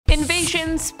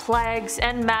Queens, plagues,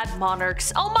 and mad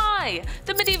monarchs. Oh my!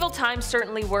 The medieval times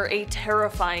certainly were a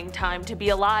terrifying time to be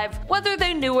alive, whether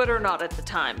they knew it or not at the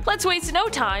time. Let's waste no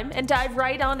time and dive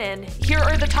right on in. Here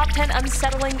are the top 10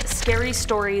 unsettling, scary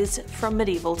stories from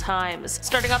medieval times.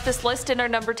 Starting off this list in our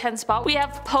number 10 spot, we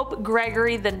have Pope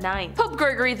Gregory IX. Pope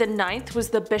Gregory IX was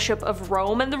the Bishop of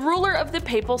Rome and the ruler of the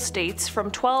Papal States from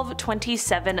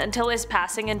 1227 until his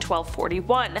passing in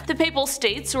 1241. The Papal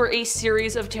States were a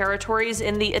series of territories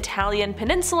in the Italian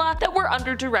peninsula that were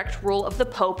under direct rule of the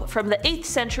Pope from the 8th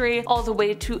century all the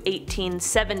way to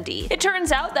 1870. It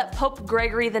turns out that Pope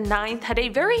Gregory IX had a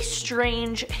very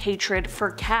strange hatred for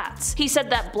cats. He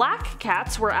said that black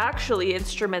cats were actually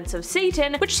instruments of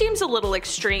Satan, which seems a little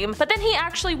extreme, but then he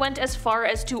actually went as far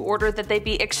as to order that they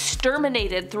be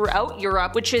exterminated throughout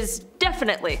Europe, which is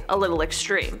definitely a little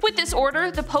extreme. With this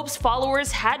order, the Pope's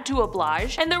followers had to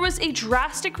oblige, and there was a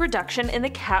drastic reduction in the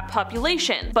cat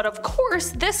population. But of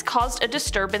course, this caused a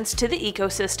disturbance to the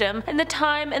ecosystem, and the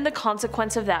time and the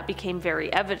consequence of that became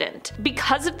very evident.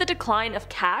 Because of the decline of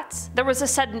cats, there was a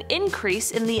sudden increase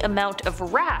in the amount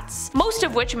of rats, most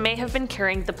of which may have been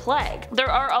carrying the plague. There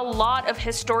are a lot of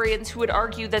historians who would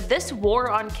argue that this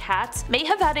war on cats may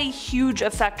have had a huge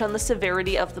effect on the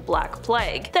severity of the Black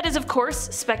Plague. That is of course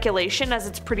speculation, as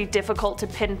it's pretty difficult to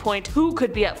pinpoint who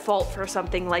could be at fault for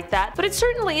something like that, but it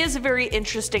certainly is a very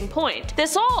interesting point.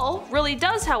 This all really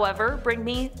does, however, bring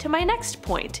me to my next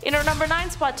point. In our number 9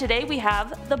 spot today, we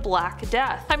have the Black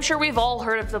Death. I'm sure we've all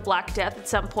heard of the Black Death at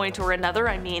some point or another.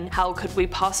 I mean, how could we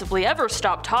possibly ever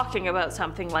stop talking about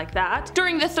something like that?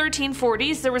 During the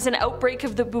 1340s, there was an outbreak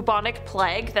of the bubonic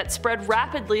plague that spread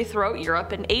rapidly throughout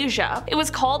Europe and Asia. It was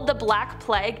called the Black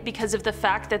Plague because of the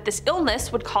fact that this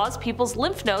illness would cause people's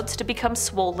lymph nodes to become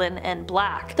swollen and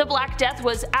black. The Black Death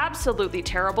was absolutely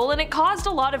terrible, and it caused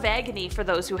a lot of agony for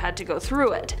those who had to go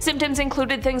through it. Symptoms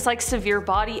included things like severe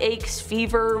body aches,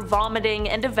 fever, vomiting,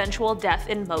 and eventual death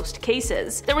in most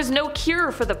cases. There was no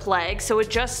cure for the plague, so it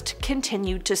just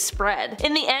continued to spread.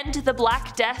 In the end, the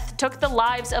Black Death took the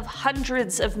lives of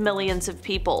hundreds of millions of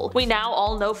people. We now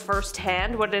all know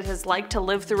firsthand what it is like to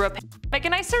live through a pandemic,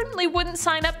 and I certainly wouldn't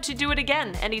sign up to do it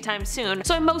again anytime soon,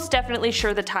 so I'm most definitely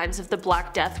sure the times of the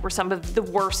Black Death were some of the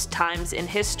worst times in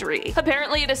history.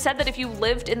 Apparently, it is said that if you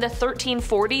lived in the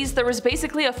 1340s, there was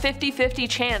basically a 50-50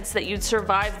 chance that you'd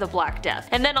survive the Black Death.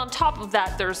 And then on top of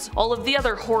that, there's all of the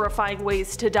other horrifying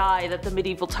ways to die that the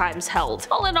medieval times held.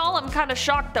 All in all, I'm kinda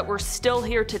shocked that we're still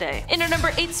here today. In our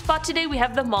number 8 spot today, we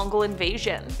have the Mongol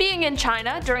Invasion. Being in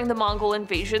China during the Mongol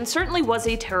Invasion certainly was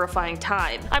a terrifying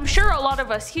time. I'm sure a lot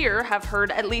of us here have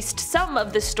heard at least some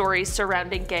of the stories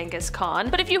surrounding Genghis Khan,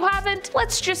 but if you haven't,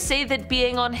 let's just say that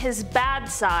being on his bad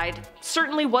side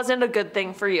certainly wasn't a good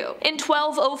thing for you. In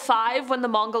 1205, when the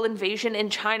Mongol invasion in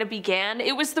China began,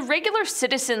 it was the regular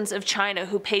citizens of China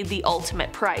who paid the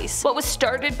ultimate price. What was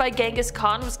started by Genghis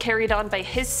Khan was carried on by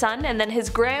his son and then his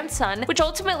grandson, which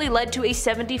ultimately led to a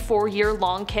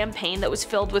 74-year-long campaign that was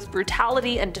filled with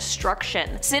brutality and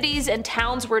destruction. Cities and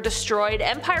towns were destroyed,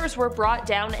 empires were brought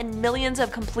down, and millions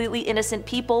of completely innocent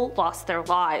people lost their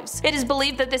lives. It is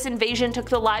believed that this invasion took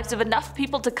the lives of enough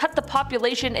people to cut the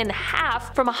population in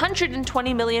half from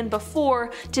 120 million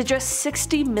before to just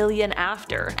 60 million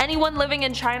after. Anyone living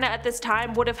in China at this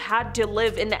time would have had to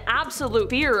live in absolute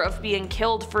fear of being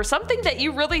killed for something that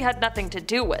you really had nothing to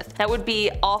do with. That would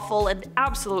be awful and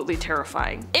absolutely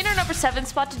terrifying. In our number 7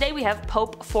 spot today, we have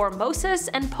Pope Formosus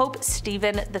and Pope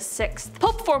Stephen VI.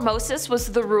 Pope Formosus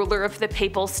was the ruler of the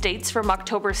Papal States from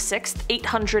October 6,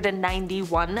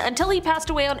 891 until he passed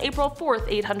away on April 4,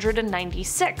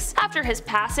 896. After his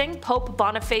passing, Pope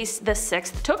Boniface VI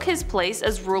took his place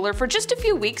as ruler for just a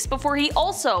few weeks before he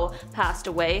also passed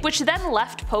away, which then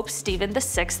left Pope Stephen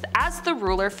VI as the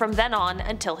ruler from then on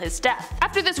until his death.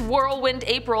 After this whirlwind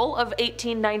April of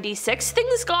 1896,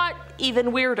 things got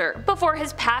even weirder. Before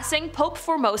his passing, Pope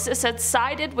Formosus had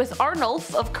sided with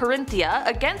Arnulf of Carinthia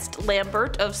against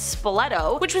Lambert of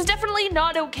Spoleto, which was definitely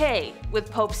not okay with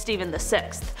Pope Stephen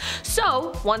VI.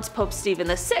 So, once Pope Stephen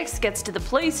VI gets to the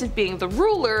place of being the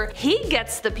ruler, he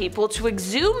gets the people to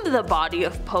exhume the body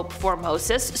of Pope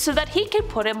Formosus so that he can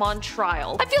put him on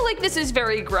trial. I feel like this is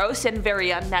very gross and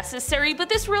very unnecessary, but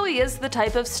this really is the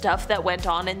type of stuff that went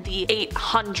on in the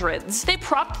 800s. They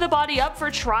propped the body up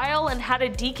for trial and had a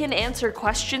deacon answer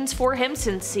questions for him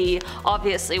since he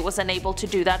obviously was unable to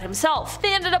do that himself.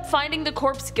 They ended up finding the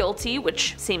corpse guilty,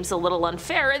 which seems a little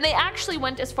unfair, and they actually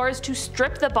went as far as to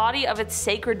strip the body of its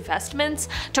sacred vestments,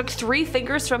 took 3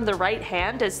 fingers from the right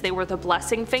hand as they were the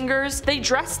blessing fingers. They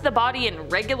dressed the body in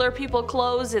regular people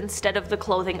clothes instead of the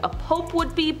clothing a pope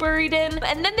would be buried in,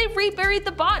 and then they reburied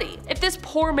the body. If this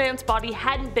poor man's body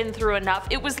hadn't been through enough,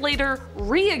 it was later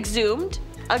re-exhumed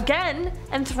again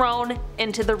and thrown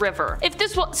into the river. If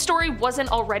this story wasn't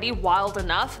already wild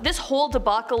enough, this whole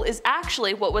debacle is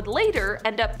actually what would later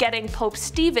end up getting Pope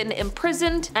Stephen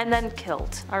imprisoned and then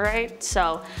killed. Alright,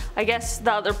 so I guess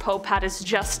the other pope had his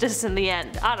justice in the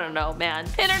end. I don't know, man.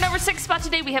 In our number 6 spot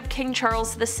today we have King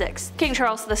Charles VI. King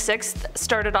Charles VI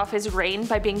started off his reign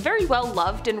by being very well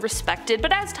loved and respected,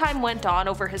 but as time went on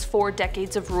over his 4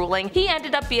 decades of ruling, he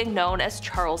ended up being known as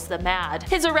Charles the Mad.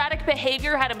 His erratic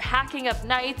behavior had him hacking up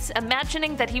knights,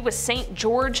 imagining that he was St.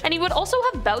 George, and he would also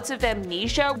have bouts of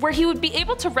amnesia where he would be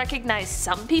able to recognize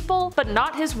some people, but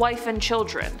not his wife and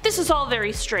children. This is all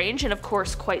very strange and of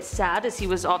course quite sad, as he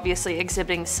was obviously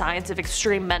exhibiting signs of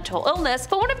extreme mental illness,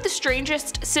 but one of the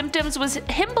strangest symptoms was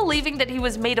him believing that he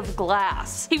was made of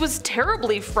glass. He was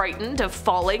terribly frightened of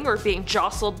falling or being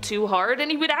jostled too hard,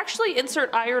 and he would actually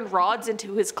insert iron rods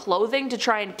into his clothing to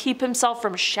try and keep himself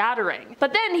from shattering.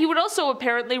 But then he would also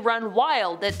apparently run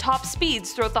wild at top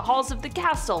speeds throughout the halls of the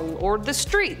castle or the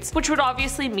streets, which would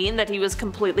obviously mean that he was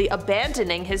completely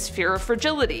abandoning his fear of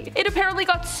fragility. It apparently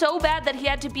got so bad that he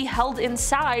had to be held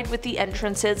inside with the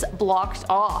entrances blocked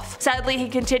off. Sadly, he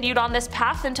continued on this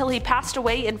path until he passed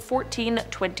away in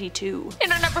 1422.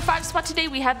 In our number 5 spot today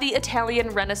we have the Italian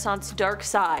Renaissance dark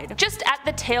side. Just at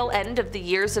the tail end of the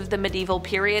years of the medieval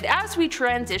period, as we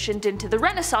transitioned into the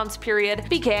Renaissance period,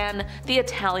 began the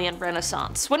Italian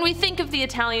Renaissance. When we think of the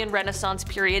Italian Renaissance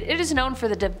period, it is known for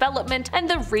the development and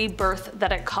the rebirth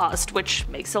that it caused, which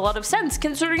makes a lot of sense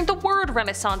considering the word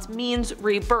Renaissance means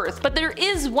rebirth. But there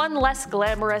is one less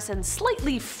glamorous and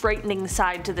slightly frightening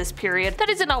side to this period that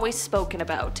isn't always spoken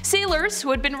about. Sailors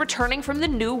who had been returning from the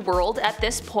New World at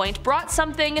this point brought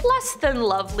something less than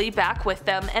lovely back with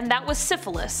them, and that was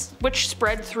syphilis, which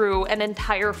spread through an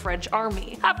entire French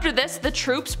army. After this, the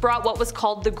troops brought what was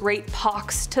called the Great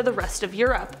Pox to the rest of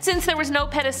Europe. Since there was no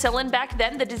penicillin back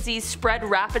then, the disease spread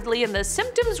rapidly and the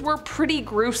symptoms were pretty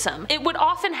gruesome. It would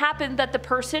often happen that the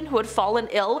person who had fallen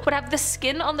ill would have the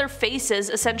skin on their faces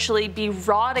essentially be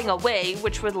rotting away,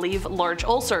 which would leave large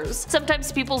ulcers.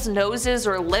 Sometimes people's noses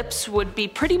or lips would be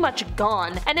pretty much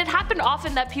gone, and it happened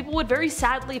often that people would very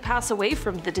sadly pass away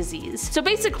from the disease. So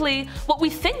basically, what we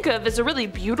think of as a really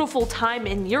beautiful time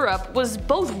in Europe was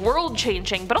both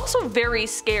world-changing but also very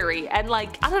scary and,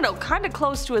 like, I don't know, kinda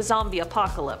close to a zombie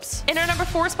apocalypse. In our number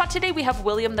 4 spot today we have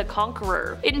William the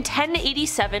Conqueror. In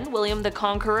 1087, William the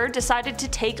Conqueror decided to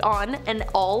take on an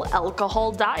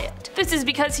all-alcohol diet. This is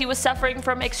because he was suffering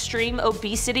from extreme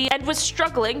obesity and was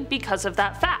struggling because of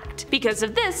that fact. Because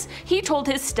of this, he told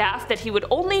his staff that he would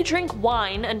only drink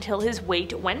wine until his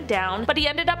weight went down, but he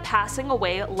ended up passing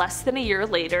away less than a year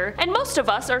later, and most of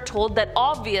us are told that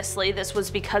obviously this was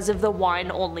because of the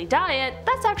wine-only diet.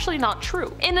 That's actually not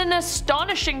true. In an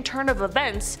astonishing turn of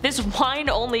events, this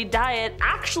wine-only diet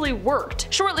actually worked.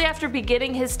 Shortly after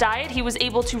beginning his diet, he was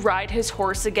able to ride his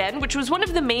horse again, which was one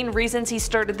of the main reasons he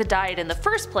started the diet in the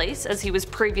first place, as he was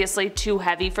previously too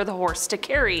heavy for the horse to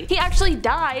carry. He actually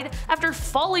died after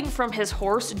falling from his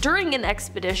horse during an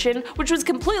expedition, which was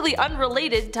completely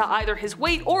unrelated to either his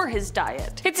weight or his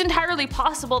diet. It's entirely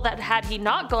possible that had he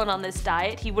not gone on this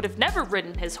diet, he would have never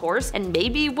ridden his horse and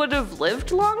maybe would have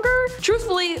lived longer?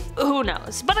 Truthfully, who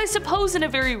knows, but I suppose in a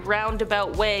very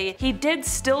roundabout way, he did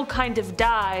still kind of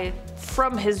die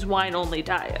from his wine-only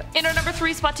diet. In our number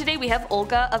 3 spot today we have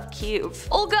Olga of Kiev.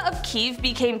 Olga of Kiev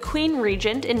became queen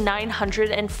regent in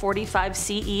 945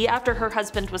 CE after her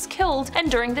husband was killed,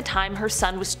 and during the time her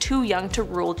son was too young to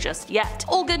rule just yet.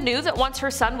 Olga knew that once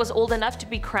her son was old enough to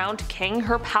be crowned king,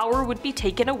 her power would be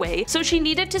taken away, so she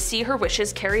needed to see her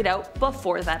wishes carried out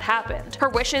before that happened. Her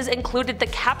wishes included the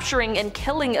capturing and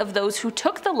killing of those who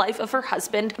took the life of her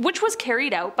husband, which was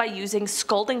carried out by using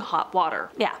scalding hot water.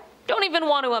 Yeah. Don't even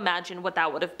want to imagine what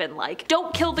that would have been like.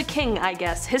 Don't kill the king, I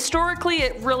guess. Historically,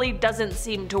 it really doesn't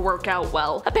seem to work out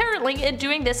well. Apparently, in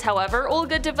doing this, however,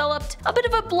 Olga developed a bit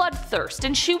of a bloodthirst,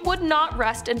 and she would not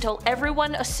rest until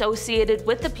everyone associated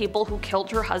with the people who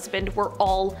killed her husband were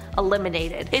all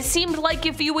eliminated. It seemed like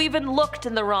if you even looked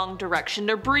in the wrong direction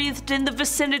or breathed in the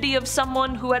vicinity of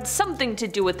someone who had something to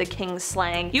do with the king's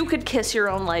slaying, you could kiss your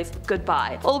own life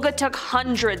goodbye. Olga took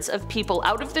hundreds of people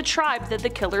out of the tribe that the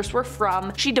killers were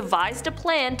from. She devised a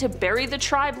plan to bury the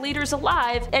tribe leaders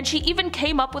alive, and she even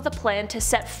came up with a plan to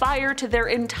set fire to their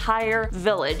entire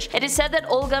village. It is said that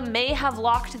Olga may have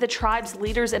locked the tribe's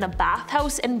leaders in a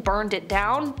bathhouse and burned it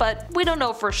down, but we don't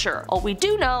know for sure. All we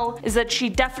do know is that she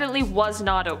definitely was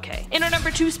not okay. In our number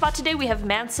 2 spot today we have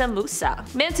Mansa Musa.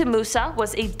 Mansa Musa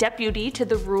was a deputy to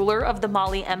the ruler of the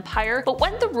Mali Empire, but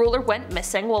when the ruler went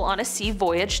missing while on a sea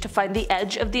voyage to find the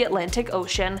edge of the Atlantic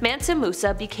Ocean, Mansa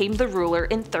Musa became the ruler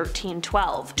in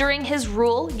 1312. During his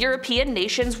rule, European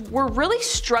nations were really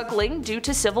struggling due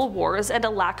to civil wars and a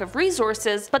lack of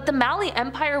resources, but the Mali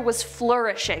Empire was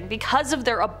flourishing because of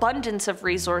their abundance of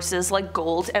resources like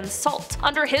gold and salt.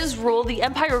 Under his rule, the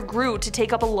empire grew to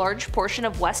take up a large portion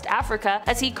of West Africa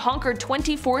as he conquered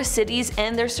 24 cities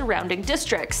and their surrounding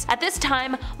districts. At this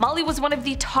time, Mali was one of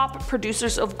the top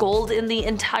producers of gold in the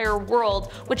entire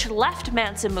world, which left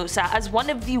Mansa Musa as one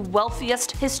of the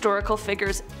wealthiest historical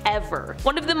figures ever.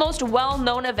 One of the most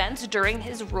well-known events during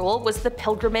his rule was the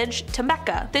pilgrimage to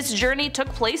Mecca. This journey took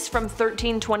place from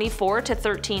 1324 to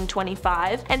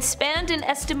 1325 and spanned an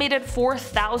estimated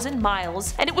 4,000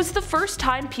 miles, and it was the first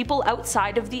time people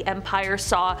outside of the empire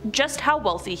saw just how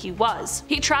wealthy he was.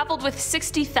 He traveled with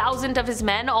 60,000 of his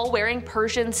men, all wearing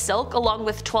Persian silk, along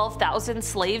with 12,000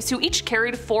 slaves who each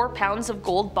carried 4 pounds of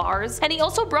gold bars, and he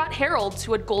also brought heralds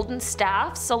who had golden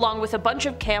staffs, along with a bunch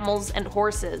of camels and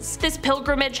horses. This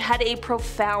pilgrimage had a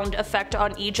profound effect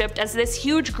on Egypt as this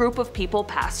huge group of people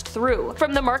passed through.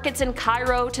 From the markets in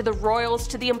Cairo to the royals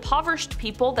to the impoverished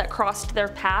people that crossed their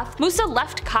path, Musa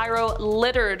left Cairo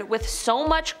littered with so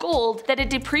much gold that it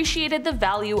depreciated the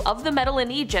value of the metal in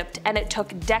Egypt, and it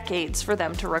took decades for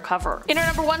them to recover. In our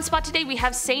number 1 spot today, we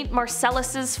have St.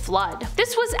 Marcellus's flood.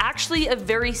 This was actually a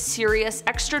very serious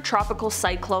extratropical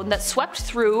cyclone that swept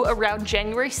through around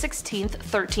January 16,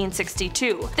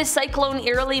 1362. This cyclone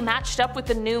eerily matched up with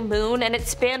the new moon, and it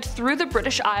spanned through the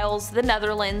British Isles, the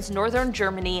Netherlands, northern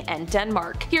Germany, and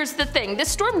Denmark. Here's the thing, this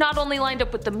storm not only lined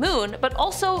up with the moon, but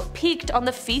also peaked on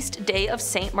the feast day of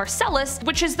St. Marcellus,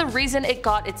 which is the reason it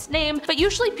got its name, but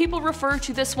usually people refer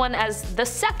to this one as the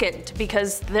second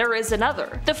because there is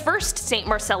another. The first St.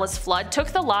 Marcellus flood took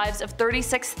the lives of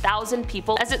 36,000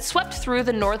 people as it swept through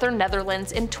the northern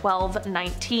Netherlands in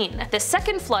 1219. The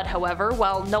second flood, however,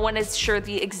 while no one is sure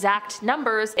the exact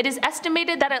numbers, it is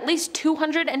estimated that at least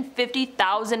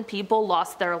 250,000 people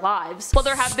lost their lives. While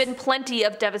there have been plenty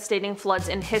of devastating floods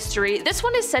in history, this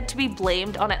one is said to be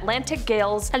blamed on Atlantic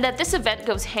gales, and that this event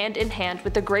goes hand in hand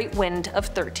with the Great Wind of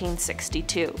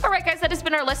 1362. Alright guys, that has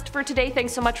been our list for today.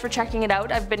 Thanks so much for checking it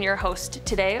out. I've been your host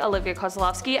today, Olivia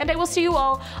Kozlowski, and I will see you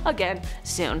all again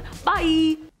soon.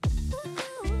 Bye!